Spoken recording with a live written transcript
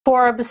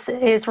Forbes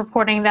is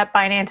reporting that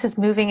Binance is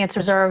moving its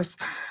reserves,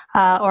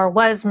 or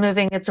was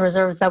moving its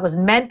reserves that was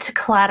meant to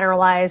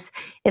collateralize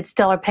its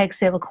dollar peg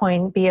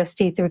stablecoin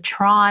BUSD through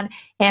Tron,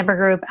 Amber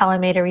Group,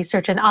 Alameda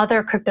Research, and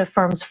other crypto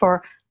firms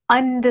for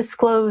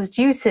undisclosed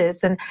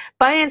uses. And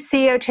Binance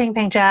CEO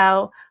Changpeng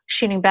Zhao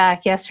shooting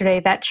back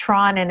yesterday that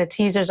Tron and its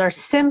users are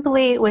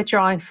simply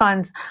withdrawing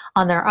funds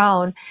on their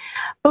own.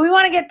 But we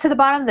want to get to the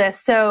bottom of this.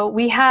 So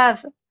we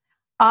have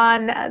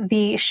on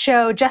the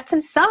show Justin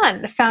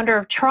Sun, founder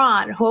of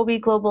Tron, Huobi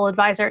Global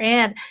Advisor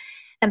and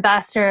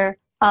ambassador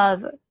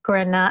of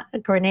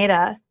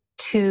Grenada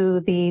to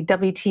the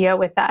WTO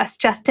with us.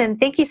 Justin,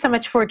 thank you so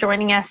much for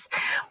joining us.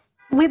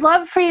 We'd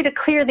love for you to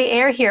clear the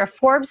air here.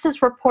 Forbes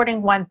is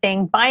reporting one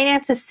thing,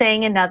 Binance is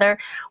saying another.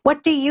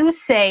 What do you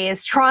say?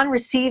 Is Tron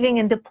receiving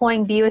and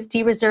deploying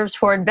BUSD reserves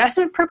for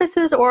investment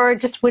purposes or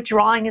just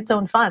withdrawing its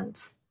own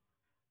funds?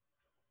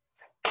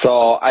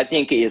 So I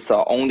think it's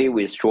only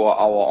withdraw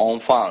our own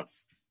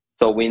funds.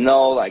 So we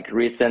know like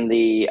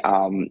recently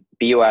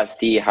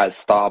BUSD has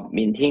stopped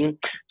minting.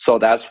 So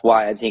that's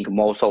why I think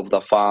most of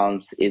the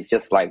funds is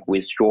just like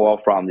withdraw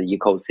from the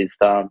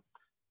ecosystem.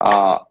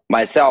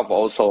 Myself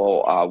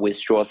also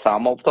withdraw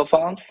some of the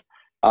funds,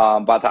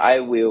 but I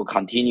will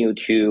continue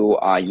to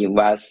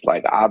invest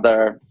like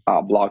other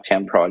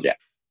blockchain projects.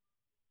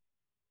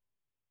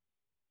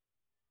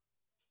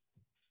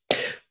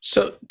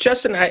 So,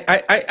 Justin,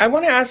 I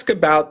want to ask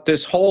about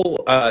this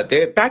whole,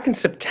 back in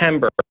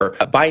September,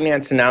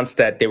 Binance announced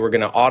that they were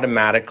going to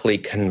automatically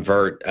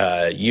convert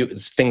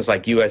things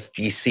like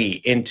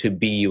USDC into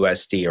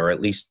BUSD, or at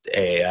least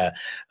a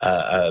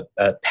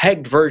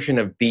pegged version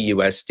of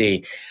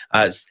BUSD.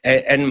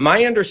 And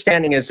my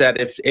understanding is that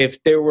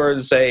if there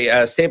was a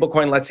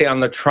stablecoin, let's say on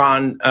the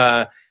Tron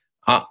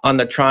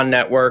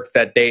network,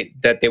 that they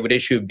would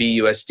issue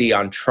BUSD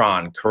on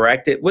Tron,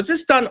 correct? Was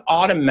this done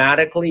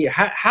automatically?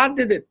 How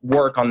did it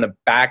work on the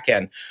back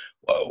end?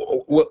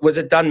 Was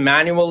it done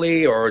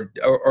manually, or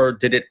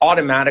did it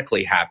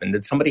automatically happen?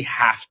 Did somebody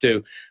have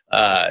to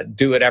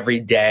do it every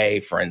day,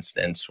 for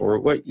instance,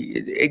 or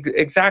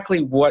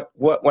exactly what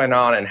went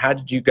on, and how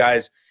did you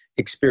guys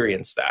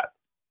experience that?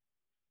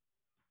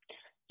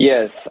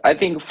 Yes, I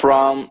think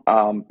from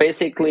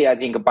basically, I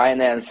think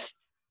Binance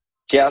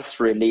just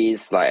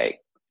released like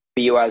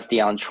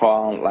BUSD on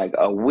Tron like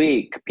a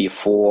week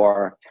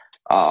before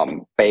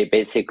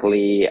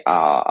basically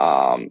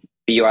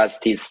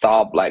BUSD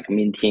stopped like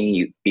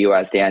minting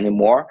BUSD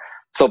anymore.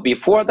 So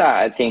before that,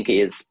 I think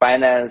is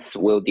Binance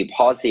will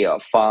deposit a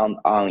fund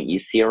on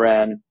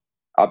Ethereum,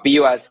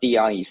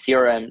 BUSD on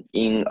Ethereum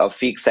in a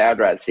fixed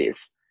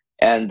addresses,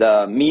 and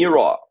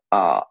mirror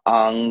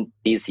on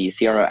these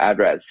Ethereum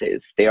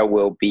addresses, there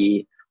will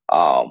be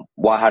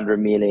 100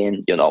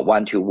 million,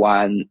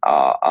 1-to-1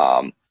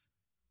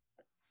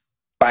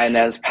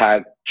 Binance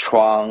Peg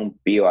Tron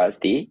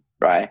BUSD,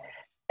 right?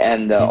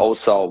 And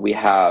also we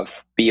have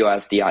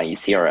BUSD on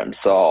Ethereum.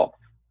 So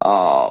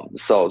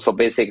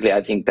basically,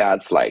 I think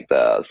that's like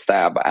the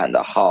step and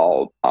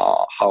how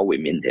we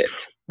mint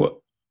it.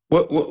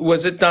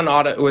 Was it done?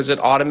 Was it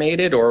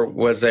automated, or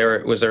was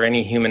there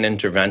any human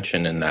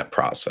intervention in that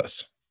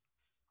process?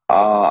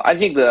 I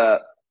think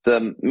the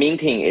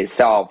minting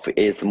itself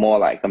is more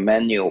like a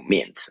manual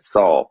mint.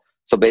 So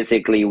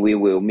basically we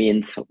will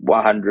mint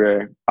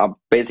 100,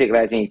 basically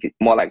I think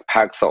more like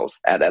pixels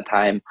at that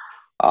time.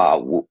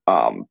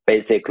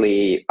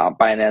 Basically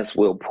Binance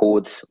will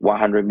put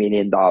 $100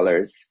 million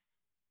BUSD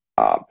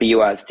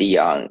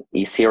on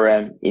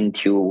Ethereum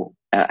into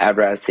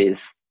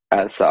addresses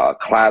as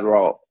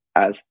collateral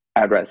as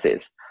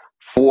addresses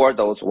for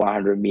those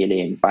 100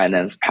 million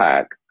Binance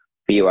Peg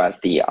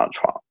BUSD on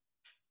Tron.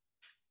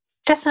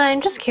 Justin, I'm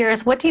just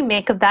curious, what do you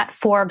make of that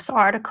Forbes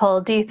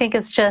article? Do you think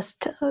it's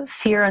just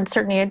fear,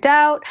 uncertainty, and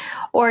doubt?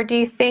 Or do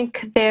you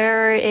think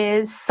there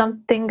is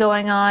something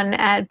going on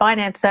at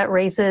Binance that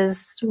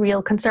raises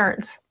real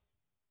concerns?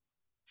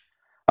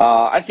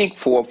 I think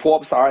for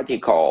Forbes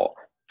article,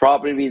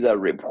 probably the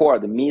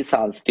report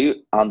misunderstood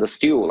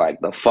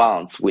like the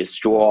funds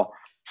withdraw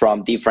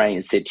from different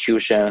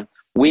institutions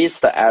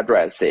with the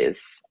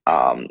addresses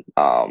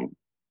Binance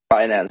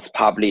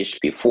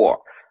published before.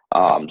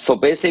 So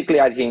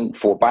basically, I think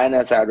for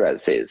Binance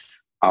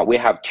addresses, we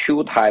have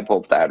two types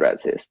of the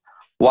addresses.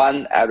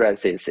 One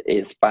address is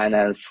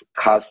Binance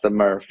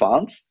customer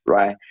funds,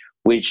 right,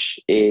 which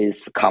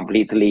is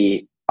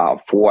completely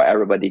for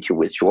everybody to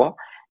withdraw.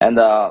 And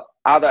the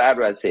other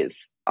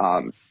addresses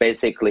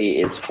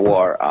basically is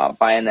for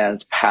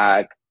Binance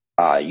Peg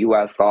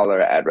US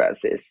dollar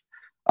addresses.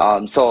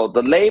 So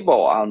the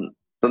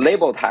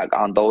label tag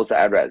on those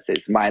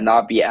addresses might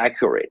not be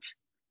accurate.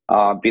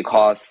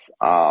 Because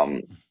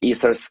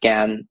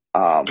Etherscan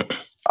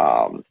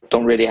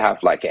don't really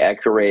have like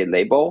accurate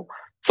label.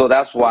 So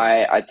that's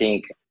why I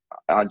think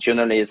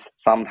journalists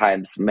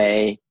sometimes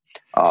may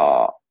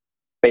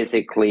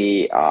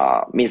basically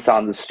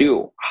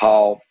misunderstood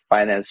how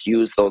Binance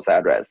use those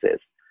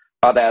addresses.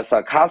 But as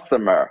a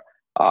customer,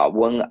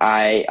 when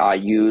I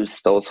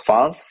use those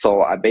funds,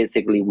 so I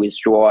basically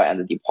withdraw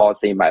and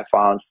deposit my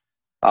funds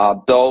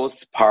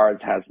those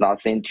parts has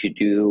nothing to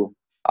do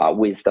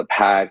with the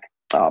peg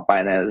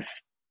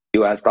Binance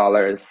US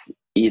dollars,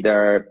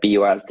 either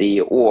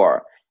BUSD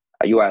or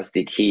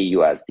USDT,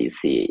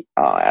 USDC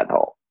at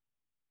all.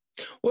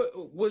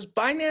 Was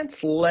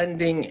Binance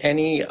lending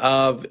any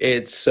of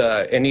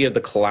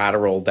the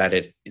collateral that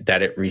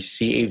it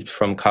received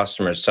from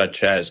customers,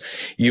 such as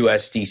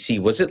USDC?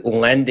 Was it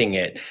lending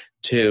it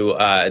to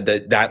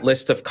that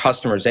list of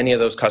customers? Any of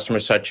those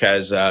customers, such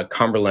as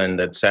Cumberland,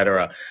 et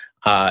cetera?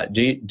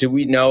 Do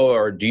we know,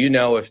 or do you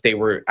know if they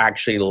were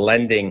actually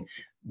lending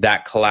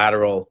that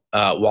collateral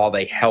while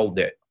they held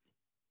it?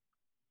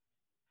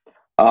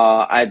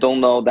 I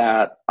don't know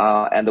that,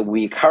 and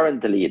we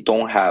currently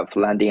don't have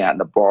lending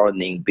and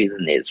borrowing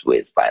business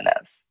with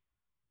Binance.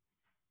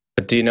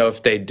 But do you know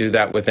if they do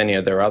that with any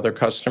of their other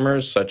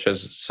customers, such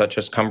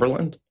as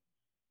Cumberland?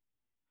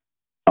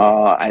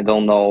 I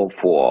don't know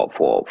for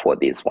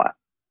this one.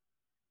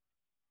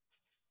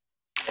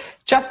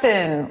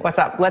 Justin, what's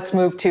up? Let's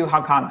move to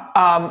Hong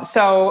Kong.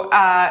 So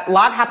a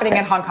lot happening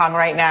in Hong Kong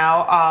right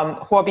now.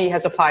 Huobi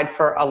has applied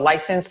for a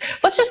license.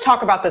 Let's just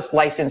talk about this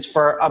license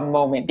for a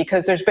moment,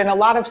 because there's been a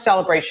lot of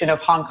celebration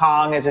of Hong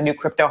Kong as a new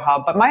crypto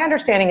hub. But my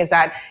understanding is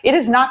that it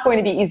is not going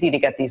to be easy to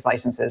get these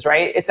licenses,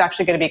 right? It's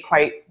actually going to be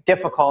quite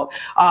difficult.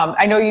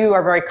 I know you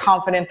are very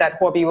confident that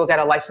Huobi will get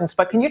a license,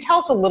 but can you tell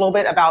us a little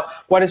bit about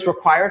what is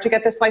required to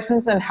get this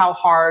license and how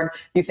hard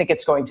you think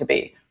it's going to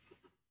be?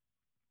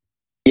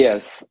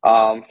 Yes.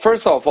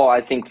 First of all, I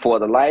think for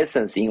the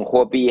license in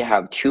Huobi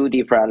have two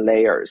different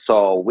layers.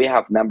 So we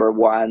have number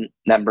 1,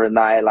 number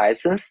 9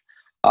 license,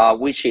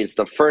 which is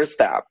the first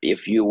step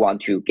if you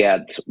want to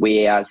get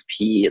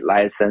VASP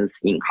license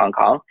in Hong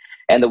Kong,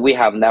 and we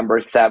have number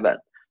 7.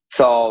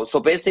 So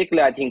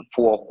basically, I think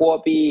for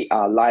Huobi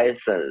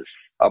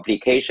license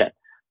application,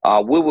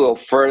 we will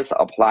first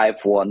apply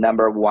for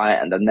number 1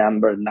 and the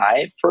number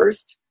 9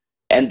 first.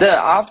 And then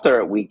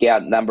after we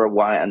get number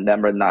 1 and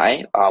number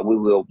 9, we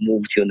will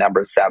move to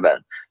number 7.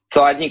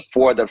 So I think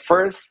for the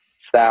first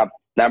step,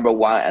 number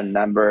 1 and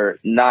number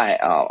 9,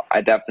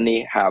 I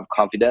definitely have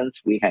confidence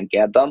we can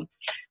get them.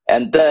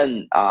 And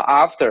then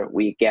after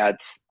we get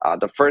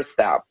the first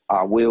step,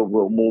 we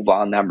will move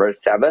on number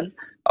 7,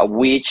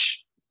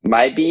 which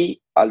might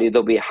be a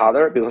little bit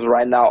harder because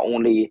right now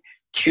only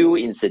 2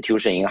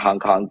 institutions in Hong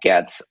Kong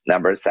get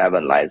number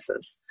 7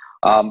 license.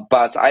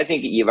 But I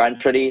think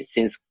eventually,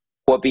 since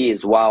Huobi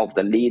is one of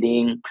the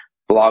leading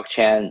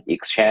blockchain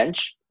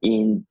exchange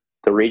in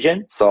the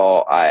region,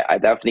 so I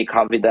definitely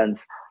confident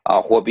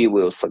Huobi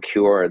will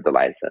secure the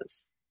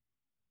license.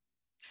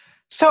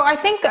 So I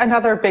think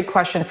another big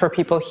question for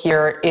people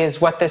here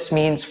is what this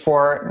means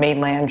for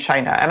mainland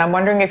China. And I'm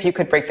wondering if you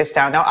could break this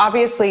down. Now,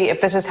 obviously, if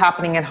this is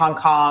happening in Hong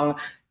Kong,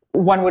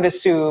 one would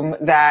assume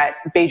that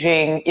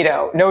Beijing,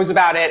 knows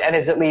about it and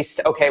is at least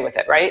okay with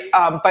it, right?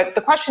 But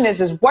the question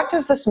is what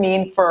does this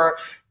mean for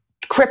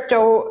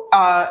crypto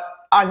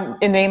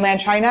in mainland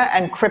China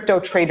and crypto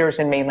traders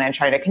in mainland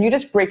China? Can you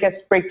just break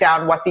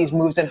down what these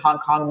moves in Hong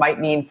Kong might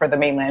mean for the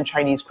mainland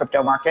Chinese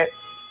crypto market?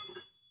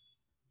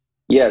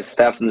 Yes,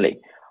 definitely.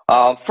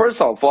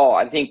 First of all,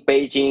 I think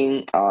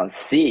Beijing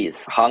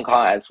sees Hong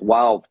Kong as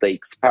one of the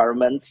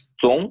experiment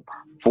zone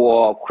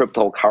for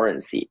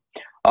cryptocurrency.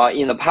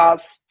 In the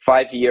past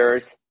 5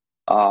 years,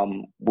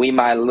 we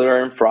might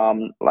learn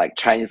from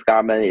Chinese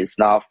government is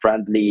not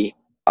friendly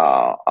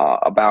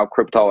about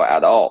crypto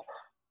at all.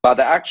 But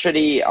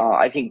actually,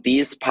 I think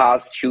these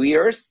past 2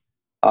 years,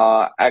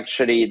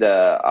 actually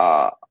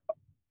the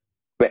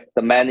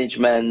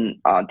management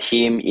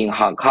team in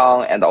Hong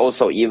Kong and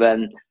also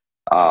even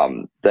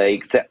the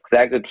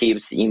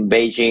executives in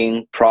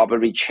Beijing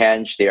probably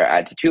changed their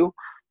attitude.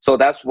 So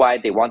that's why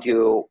they want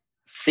to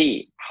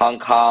see Hong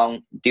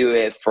Kong do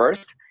it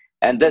first,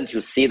 and then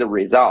to see the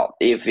result.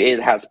 If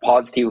it has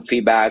positive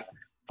feedback,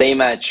 they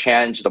might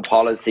change the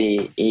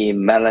policy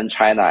in mainland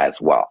China as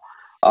well.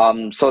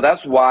 So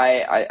that's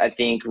why I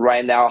think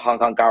right now Hong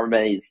Kong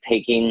government is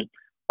taking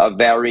a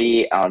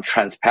very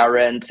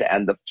transparent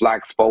and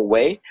flexible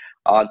way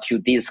to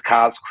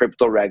discuss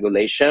crypto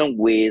regulation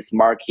with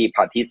market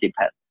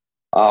participants.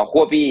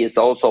 Huobi is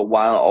also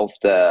one of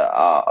the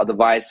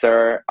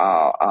advisor,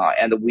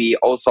 and we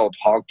also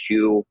talked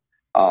to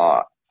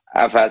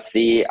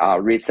FSC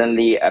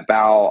recently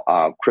about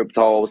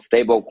crypto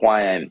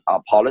stablecoin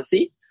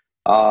policy,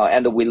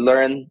 and we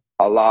learned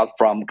a lot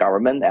from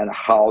government and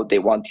how they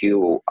want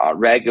to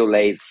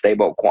regulate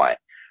stablecoin.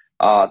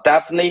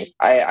 Definitely,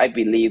 I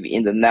believe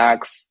in the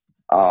next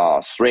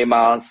 3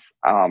 months,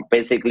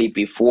 basically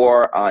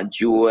before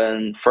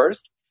June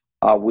 1st,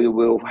 we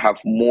will have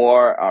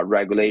more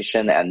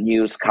regulation and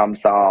news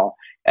comes out.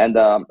 And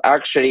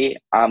actually,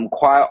 I'm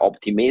quite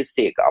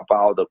optimistic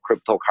about the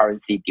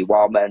cryptocurrency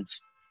development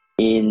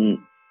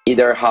in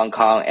either Hong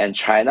Kong and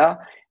China.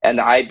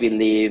 And I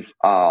believe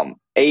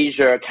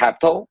Asia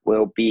capital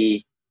will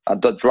be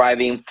the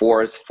driving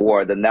force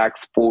for the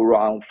next bull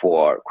run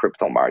for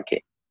crypto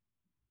market.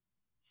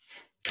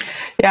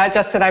 Yeah,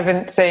 Justin, I've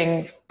been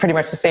saying pretty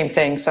much the same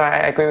thing, so I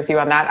agree with you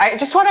on that. I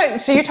just want to,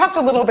 so you talked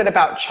a little bit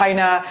about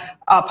China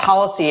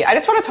policy. I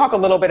just want to talk a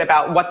little bit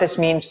about what this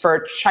means for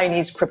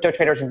Chinese crypto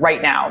traders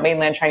right now,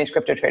 mainland Chinese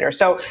crypto traders.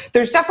 So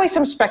there's definitely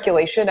some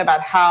speculation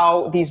about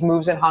how these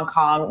moves in Hong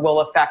Kong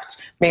will affect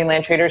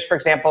mainland traders. For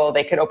example,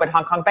 they could open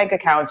Hong Kong bank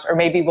accounts, or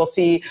maybe we'll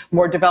see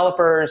more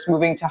developers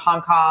moving to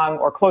Hong Kong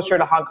or closer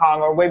to Hong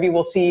Kong, or maybe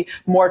we'll see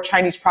more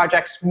Chinese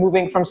projects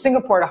moving from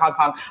Singapore to Hong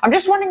Kong. I'm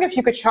just wondering if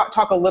you could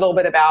talk a little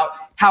bit about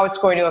how it's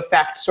going to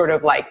affect sort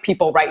of like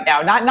people right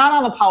now, not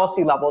on the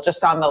policy level,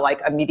 just on the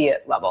like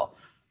immediate level.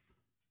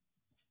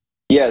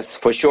 Yes,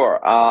 for sure.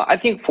 I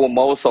think for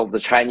most of the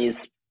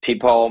Chinese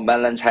people,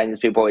 mainland Chinese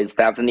people, it's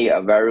definitely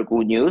a very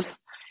good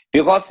news,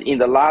 because in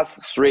the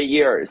last 3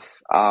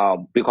 years,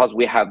 because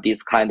we have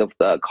this kind of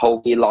the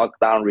COVID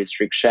lockdown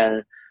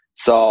restriction,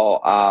 so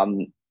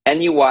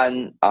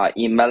anyone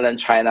in mainland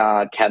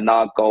China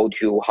cannot go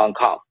to Hong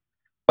Kong.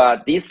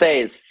 But these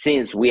days,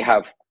 since we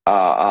have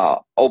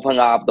opened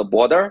up the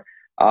border,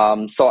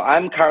 so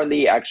I'm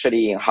currently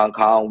actually in Hong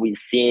Kong. We've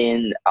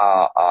seen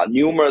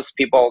numerous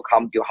people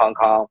come to Hong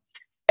Kong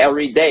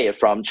every day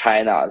from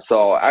China.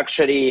 So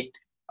actually,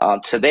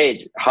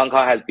 today, Hong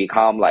Kong has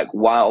become like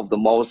one of the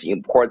most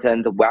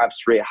important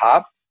Web3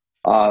 hub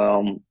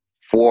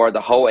for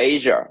the whole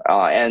Asia.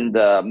 And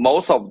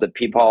most of the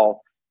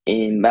people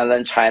in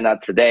mainland China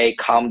today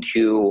come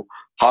to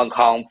Hong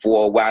Kong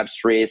for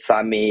Web3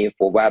 summit,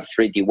 for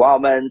Web3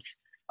 development,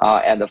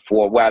 and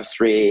for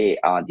Web3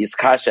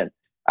 discussion.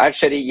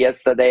 Actually,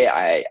 yesterday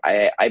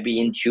I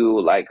been to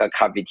like a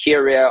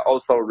cafeteria,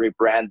 also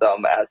rebrand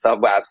them as a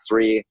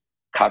Web3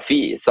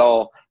 cafe.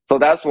 So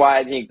that's why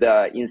I think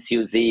the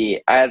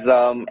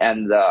enthusiasm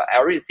and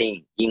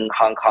everything in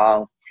Hong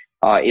Kong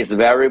is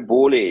very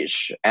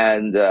bullish.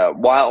 And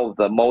one of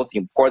the most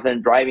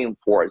important driving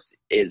force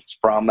is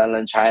from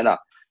mainland China.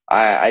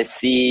 I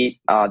see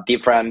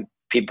different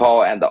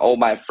people and all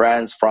my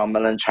friends from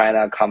mainland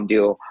China come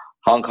to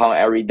Hong Kong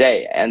every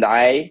day. And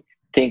I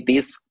think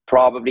this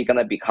probably going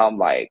to become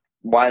like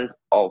one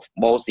of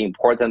most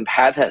important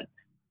pattern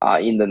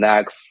in the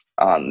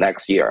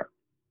next year.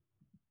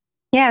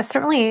 Yeah,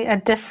 certainly a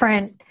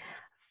different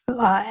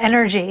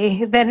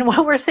energy than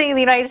what we're seeing in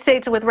the United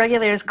States with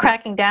regulators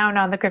cracking down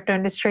on the crypto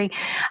industry.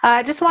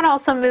 I just want to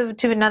also move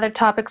to another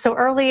topic. So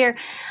earlier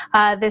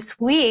this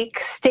week,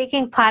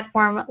 staking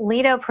platform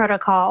Lido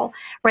Protocol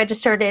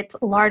registered its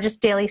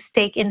largest daily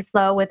stake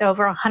inflow with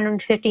over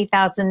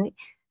 150,000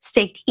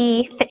 staked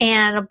ETH,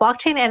 and a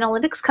blockchain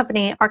analytics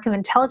company, Arkham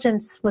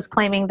Intelligence, was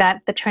claiming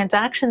that the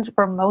transactions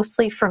were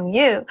mostly from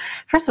you.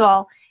 First of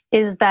all,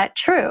 is that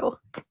true?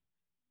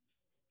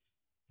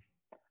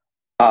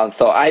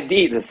 So I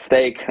did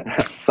stake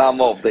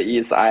some of the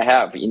ETH I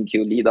have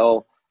into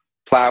Lido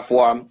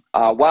platform.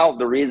 One of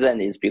the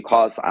reasons is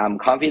because I'm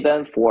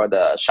confident for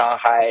the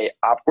Shanghai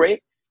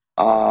upgrade,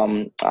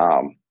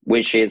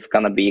 which is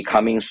going to be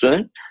coming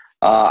soon.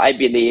 I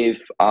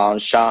believe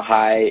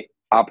Shanghai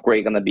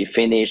upgrade going to be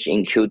finished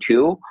in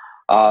Q2,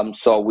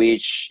 so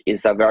which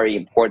is a very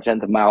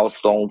important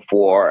milestone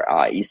for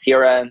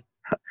Ethereum,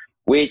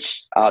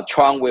 which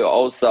Tron will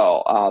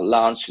also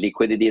launch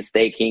liquidity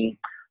staking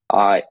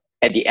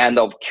at the end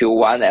of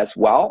Q1 as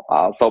well.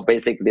 So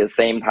basically the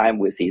same time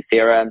with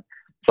Ethereum.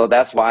 So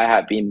that's why I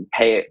have been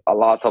paying a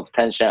lot of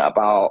attention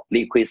about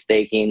liquid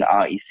staking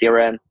on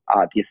Ethereum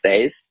these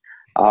days.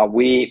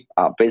 We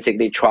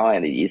basically Tron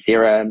and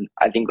Ethereum,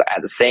 I think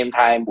at the same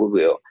time we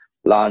will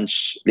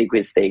launch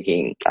liquid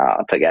staking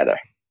together.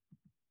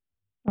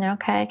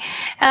 Okay.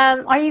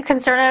 Are you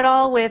concerned at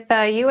all with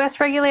U.S.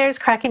 regulators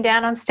cracking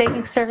down on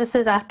staking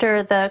services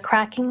after the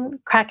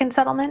Kraken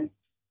settlement?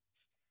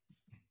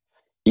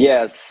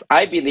 Yes,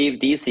 I believe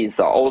this is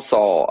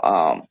also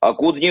a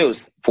good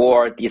news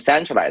for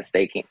decentralized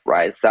staking,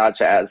 right?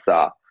 Such as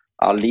a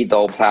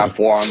Lido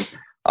platform,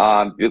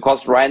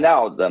 because right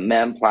now the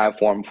main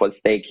platform for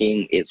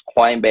staking is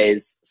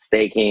Coinbase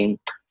staking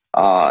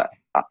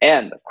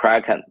and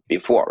Kraken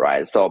before,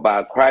 right? So,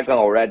 but Kraken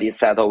already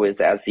settled with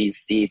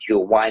SEC to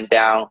wind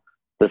down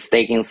the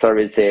staking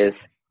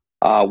services,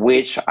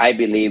 which I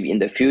believe in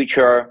the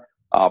future,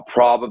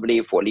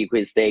 probably for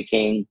liquid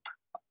staking,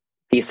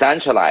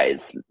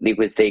 decentralized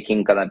liquid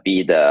staking gonna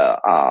be the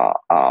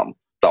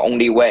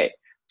only way.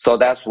 So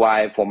that's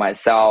why for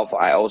myself,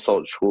 I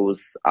also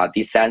choose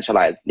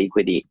decentralized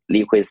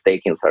liquid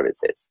staking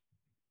services.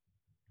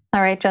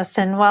 All right,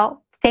 Justin.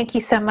 Well, thank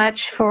you so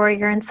much for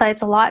your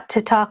insights. A lot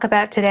to talk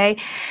about today.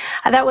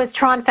 That was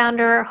Tron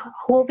founder,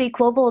 Huobi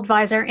Global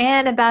Advisor,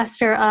 and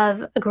Ambassador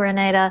of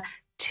Grenada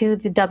to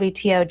the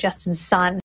WTO, Justin Sun.